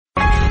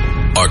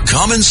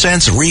common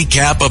sense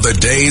recap of the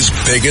day's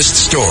biggest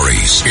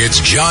stories. It's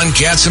John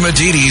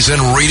Catsimatidis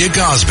and Rita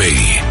Cosby.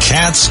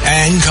 Katz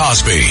and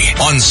Cosby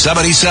on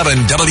 77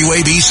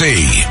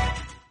 WABC.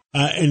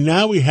 And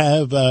now we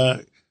have,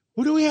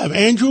 who do we have?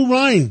 Andrew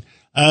Rein,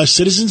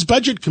 Citizens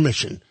Budget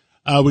Commission.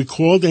 We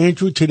called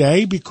Andrew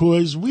today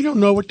because we don't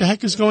know what the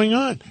heck is going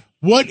on.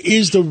 What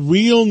is the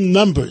real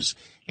numbers?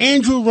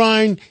 Andrew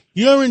Rein,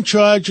 you're in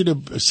charge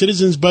of the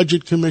Citizens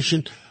Budget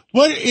Commission.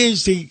 What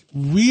is the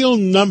real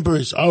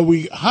numbers?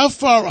 How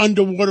far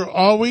underwater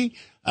are we?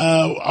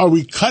 Are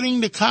we cutting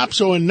the cops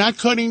or not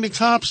cutting the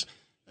cops?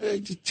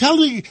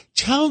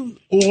 Tell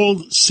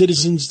all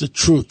citizens the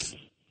truth.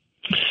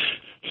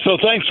 So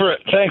thanks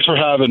for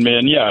having me.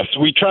 And yes,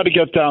 we try to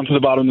get down to the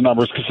bottom of the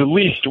numbers because at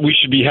least we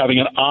should be having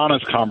an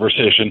honest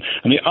conversation.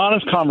 And the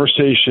honest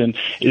conversation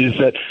is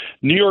that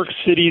New York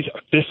City's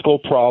fiscal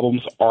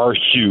problems are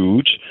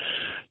huge.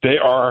 They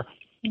are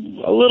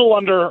a little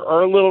under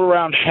or a little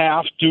around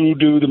half due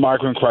to the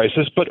migrant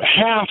crisis, but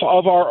half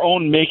of our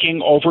own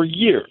making over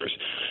years.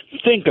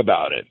 Think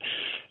about it.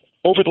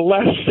 Over the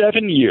last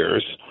 7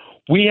 years,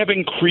 we have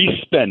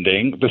increased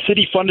spending, the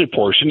city-funded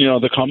portion, the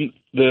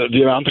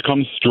amount that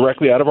comes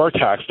directly out of our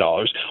tax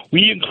dollars.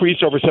 We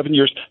increased over 7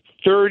 years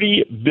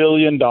 $30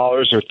 billion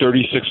or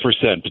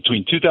 36%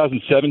 between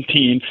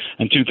 2017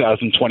 and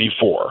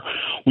 2024.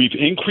 We've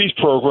increased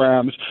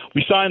programs.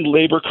 We signed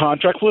labor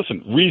contracts.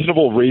 Listen,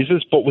 reasonable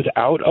raises, but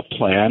without a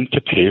plan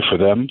to pay for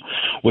them,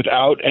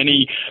 without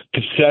any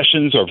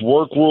concessions of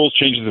work rules,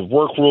 changes of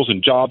work rules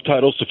and job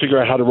titles to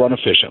figure out how to run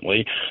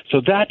efficiently.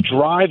 So that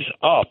drives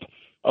up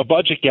a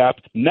budget gap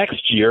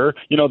next year,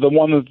 the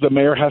one that the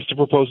mayor has to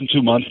propose in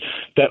 2 months,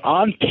 that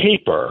on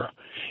paper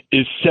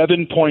is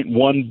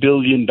 $7.1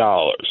 billion.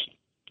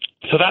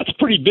 So that's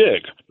pretty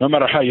big, no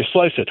matter how you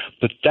slice it.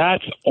 But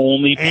that's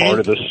only part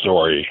of the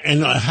story.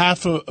 And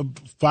half of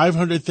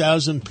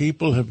 500,000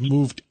 people have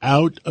moved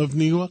out of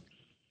New York?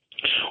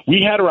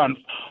 We had around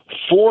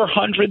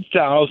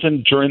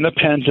 400,000 during the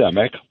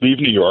pandemic leave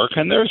New York,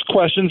 and there's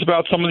questions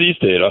about some of these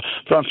data.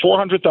 But around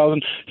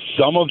 400,000,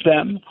 some of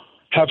them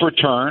have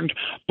returned,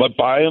 but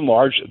by and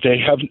large, they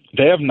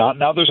have not.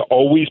 Now there's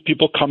always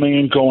people coming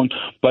and going,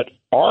 but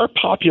our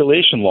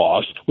population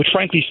loss, which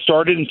frankly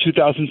started in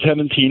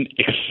 2017,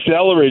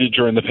 accelerated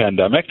during the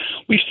pandemic,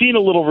 we've seen a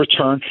little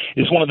return,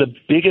 is one of the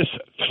biggest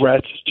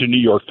threats to New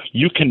York.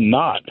 You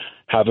cannot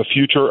have a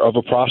future of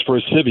a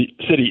prosperous city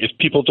if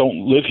people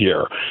don't live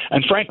here.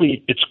 And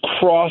frankly, it's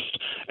crossed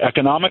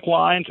economic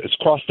lines, it's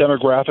crossed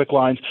demographic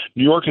lines.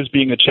 New York is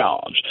being a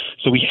challenge.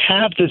 So we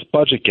have this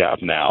budget gap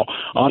now,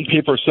 on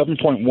paper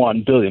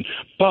 $7.1 billion.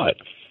 But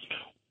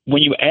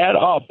when you add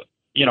up,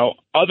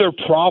 other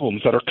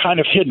problems that are kind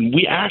of hidden,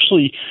 we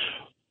actually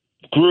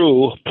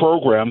grew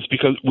programs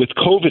because with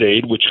COVID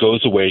aid, which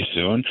goes away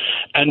soon,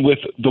 and with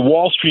the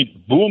Wall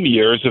Street boom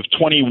years of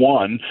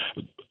 21,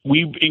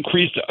 we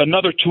increased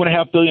another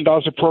 $2.5 billion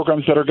of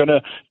programs that are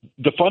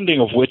the funding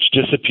of which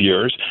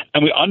disappears,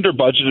 and we under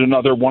budgeted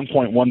another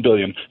 $1.1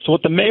 billion. So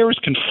what the mayor is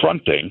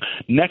confronting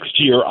next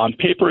year on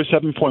paper is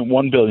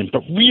 $7.1 billion,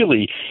 but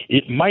really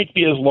it might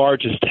be as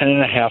large as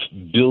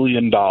 $10.5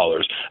 billion,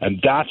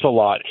 and that's a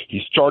lot.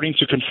 He's starting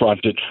to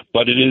confront it,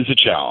 but it is a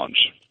challenge.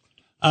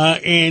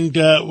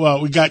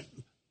 We got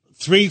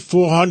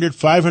 400,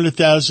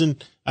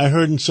 500,000. I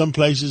heard in some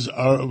places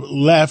are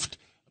left.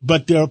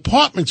 But their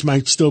apartments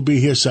might still be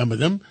here, some of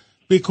them,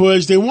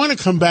 because they want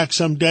to come back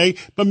someday,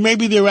 but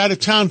maybe they're out of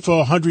town for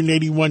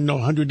 181 or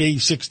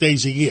 186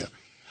 days a year.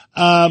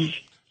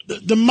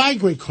 The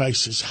migrant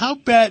crisis, how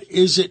bad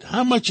is it?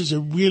 How much is it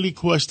really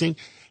costing?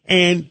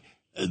 And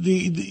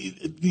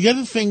the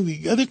other thing,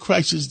 the other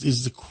crisis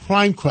is the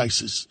crime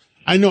crisis.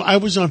 I know I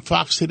was on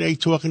Fox today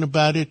talking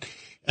about it,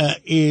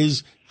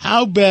 is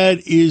how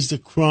bad is the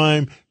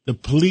crime? The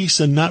police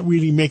are not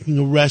really making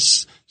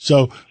arrests.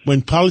 So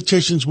when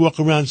politicians walk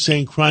around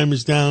saying crime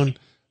is down,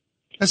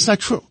 that's not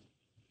true.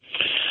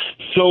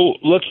 So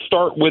let's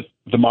start with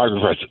the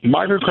migrant crisis. The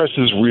migrant crisis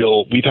is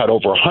real. We've had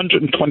over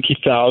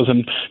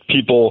 120,000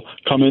 people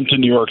come into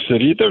New York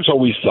City. There's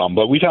always some,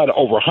 but we've had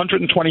over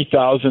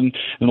 120,000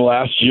 in the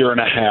last year and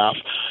a half.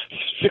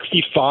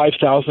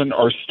 65,000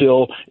 are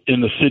still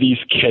in the city's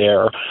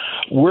care.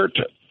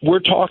 We're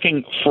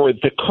talking for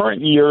the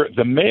current year,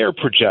 the mayor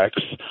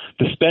projects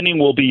the spending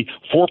will be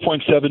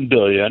 $4.7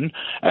 billion,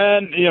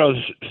 and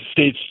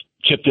states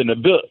chipped in a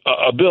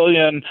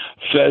billion,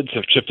 feds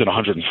have chipped in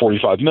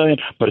 $145 million,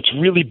 but it's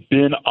really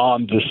been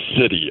on the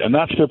city, and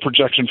that's their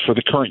projection for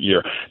the current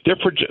year. Their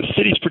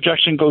city's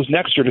projection goes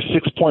next year to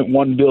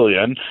 $6.1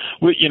 billion,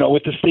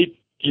 with the state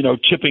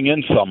chipping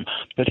in some.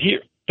 But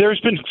there's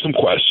been some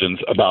questions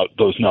about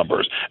those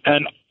numbers,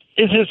 and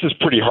this is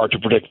pretty hard to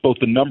predict, both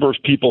the number of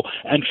people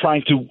and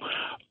trying to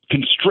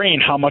constrain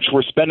how much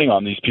we're spending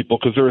on these people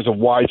because there is a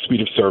wide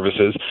suite of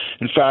services.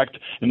 In fact,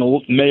 in the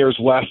mayor's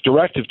last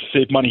directive to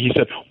save money, he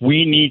said,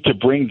 we need to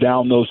bring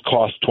down those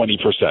costs 20%.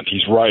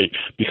 He's right,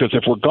 because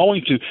if we're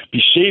going to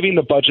be shaving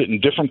the budget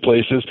in different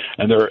places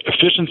and there are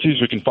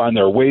efficiencies we can find,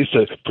 there are ways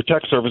to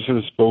protect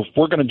services, but if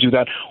we're going to do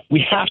that,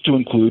 we have to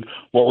include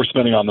what we're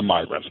spending on the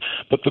migrants.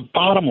 But the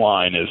bottom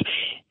line is,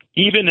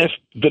 even if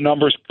the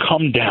numbers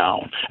come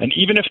down, and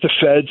even if the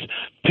feds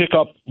pick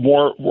up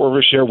more of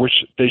a share,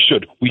 which they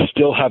should, we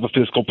still have a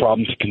fiscal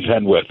problem to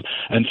contend with.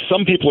 And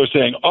some people are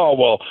saying, oh,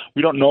 well,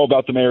 we don't know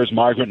about the mayor's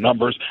migrant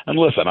numbers. And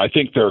listen, I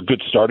think they're a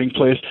good starting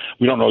place.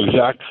 We don't know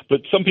exact,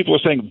 but some people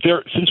are saying,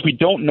 since we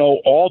don't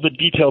know all the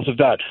details of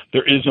that,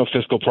 there is no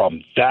fiscal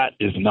problem. That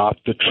is not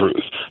the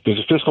truth. There's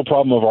a fiscal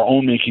problem of our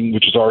own making,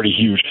 which is already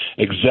huge,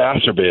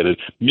 exacerbated,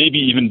 maybe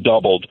even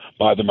doubled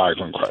by the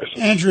migrant crisis.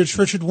 Andrew, it's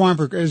Richard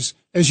Weinberg.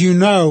 As you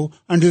know,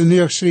 under the New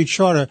York City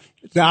Charter,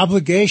 the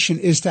obligation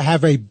is to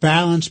have a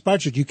balanced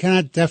budget. You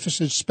cannot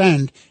deficit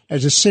spend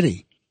as a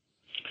city.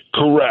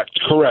 Correct.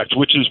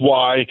 Which is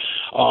why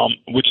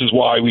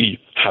we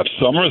have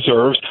some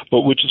reserves,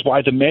 but which is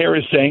why the mayor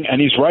is saying, and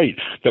he's right,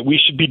 that we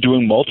should be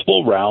doing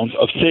multiple rounds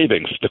of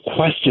savings. The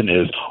question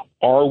is,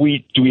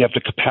 do we have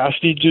the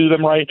capacity to do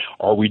them right?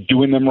 Are we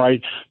doing them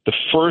right? The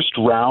first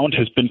round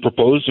has been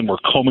proposed and we're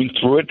combing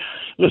through it.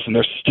 Listen,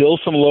 there's still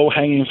some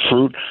low-hanging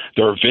fruit.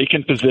 There are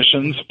vacant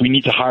positions. We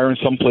need to hire in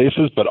some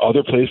places, but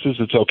other places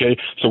it's okay.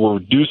 So we're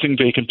reducing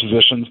vacant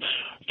positions.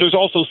 There's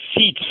also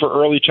seats for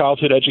early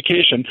childhood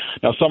education.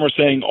 Now, some are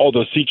saying, oh,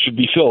 those seats should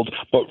be filled,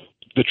 but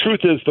the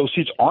truth is those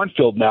seats aren't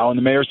filled now, and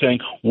the mayor's saying,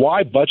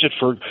 why budget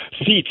for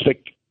seats that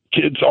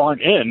kids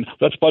aren't in?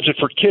 Let's budget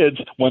for kids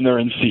when they're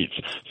in seats.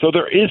 So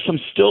there is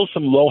still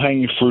some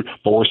low-hanging fruit,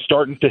 but we're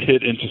starting to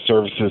hit into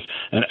services.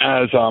 And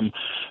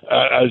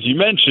as you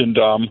mentioned,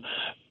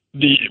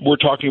 we're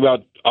talking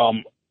about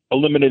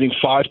eliminating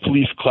 5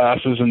 police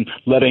classes and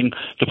letting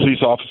the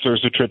police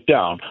officers a trip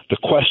down. The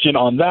question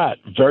on that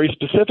very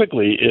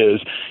specifically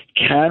is,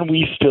 can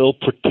we still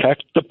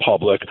protect the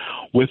public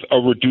with a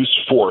reduced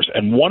force?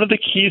 And one of the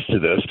keys to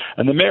this,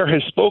 and the mayor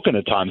has spoken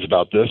at times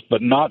about this,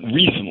 but not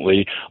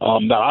recently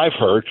that I've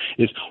heard,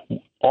 is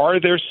are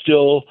there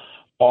still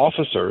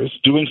officers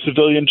doing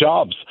civilian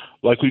jobs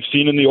like we've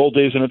seen in the old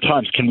days and at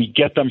times? Can we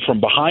get them from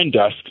behind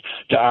desks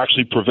to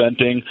actually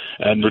preventing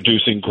and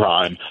reducing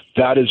crime?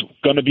 That is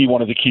going to be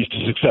one of the keys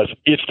to success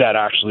if that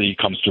actually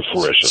comes to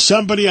fruition.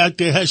 Somebody out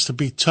there has to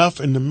be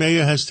tough, and the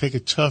mayor has to take a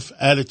tough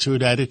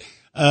attitude at it.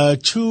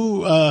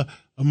 Two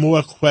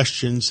more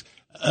questions.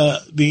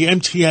 The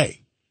MTA.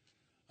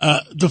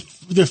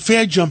 The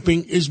fare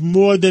jumping is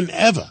more than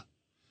ever.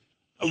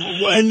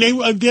 And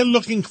they're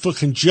looking for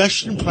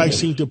congestion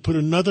pricing to put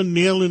another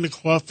nail in the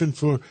coffin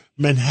for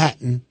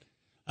Manhattan.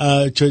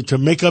 To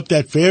make up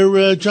that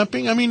fare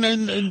jumping? I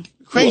mean,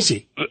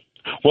 crazy.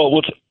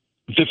 Well,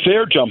 the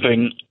fare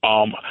jumping,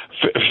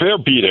 fare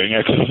beating,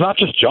 it's not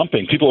just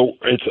jumping.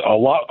 It's a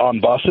lot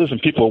on buses,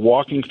 and people are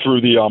walking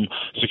through the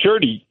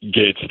security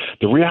gates.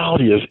 The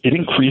reality is it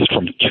increased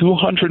from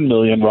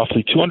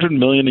roughly $200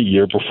 million a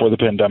year before the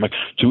pandemic,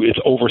 to it's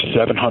over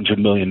 $700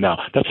 million now.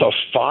 That's a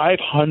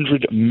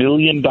 $500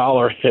 million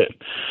hit.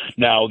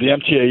 Now, the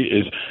MTA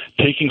is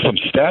taking some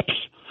steps.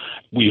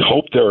 We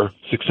hope they're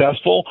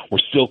successful. We're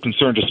still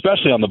concerned,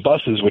 especially on the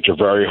buses, which are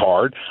very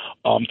hard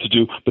to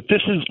do. But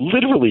this is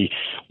literally,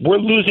 we're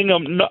losing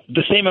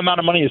the same amount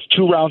of money as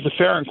 2 rounds of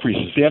fare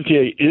increases. The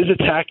MTA is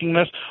attacking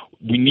this.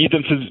 We need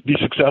them to be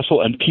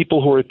successful, and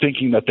people who are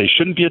thinking that they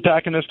shouldn't be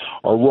attacking this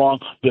are wrong.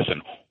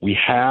 Listen, we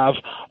have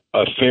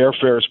a fair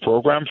fares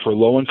program for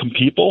low-income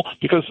people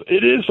because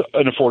it is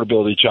an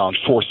affordability challenge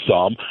for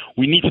some.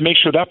 We need to make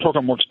sure that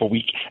program works, but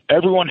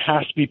everyone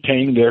has to be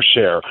paying their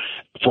share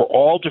for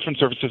all different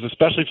services,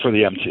 especially for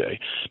the MTA.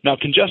 Now,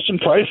 congestion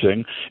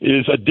pricing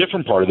is a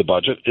different part of the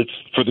budget. It's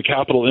for the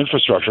capital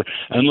infrastructure.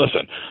 And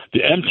listen, the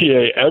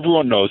MTA,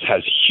 everyone knows,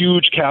 has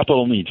huge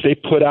capital needs. They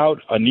put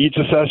out a needs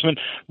assessment,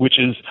 which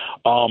is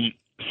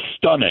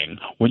stunning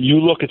when you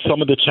look at some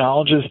of the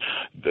challenges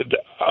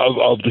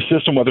of the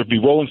system, whether it be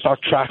rolling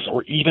stock tracks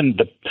or even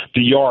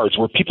the yards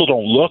where people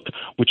don't look,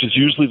 which is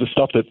usually the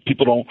stuff that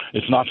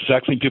it's not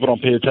sexy, people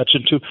don't pay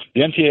attention to.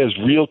 The MTA has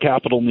real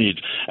capital needs,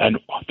 and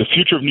the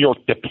future of New York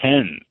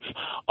depends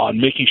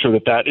on making sure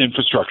that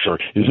infrastructure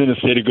is in a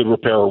state of good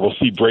repair, or we'll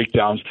see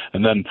breakdowns,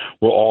 and then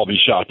we'll all be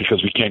shot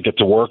because we can't get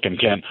to work and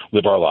can't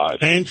live our lives.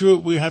 Andrew,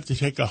 we have to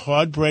take a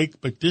hard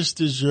break, but this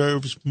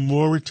deserves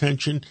more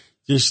attention.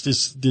 This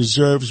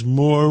deserves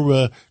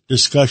more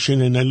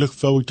discussion, and I look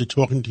forward to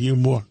talking to you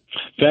more.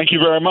 Thank you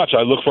very much.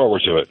 I look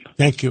forward to it.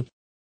 Thank you.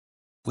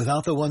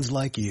 Without the ones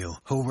like you,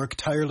 who work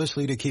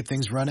tirelessly to keep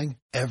things running,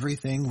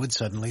 everything would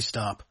suddenly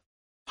stop.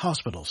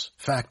 Hospitals,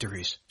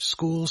 factories,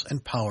 schools,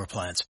 and power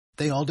plants,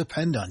 they all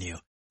depend on you.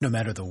 No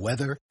matter the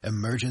weather,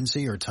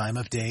 emergency, or time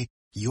of day,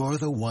 you're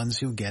the ones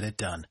who get it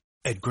done.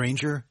 At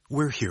Grainger,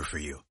 we're here for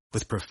you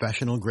with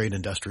professional-grade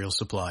industrial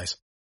supplies.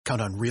 Count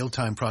on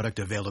real-time product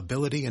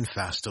availability and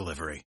fast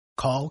delivery.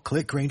 Call,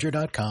 click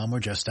Grainger.com,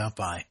 or just stop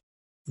by.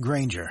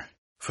 Grainger,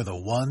 for the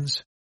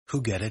ones who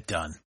get it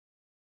done.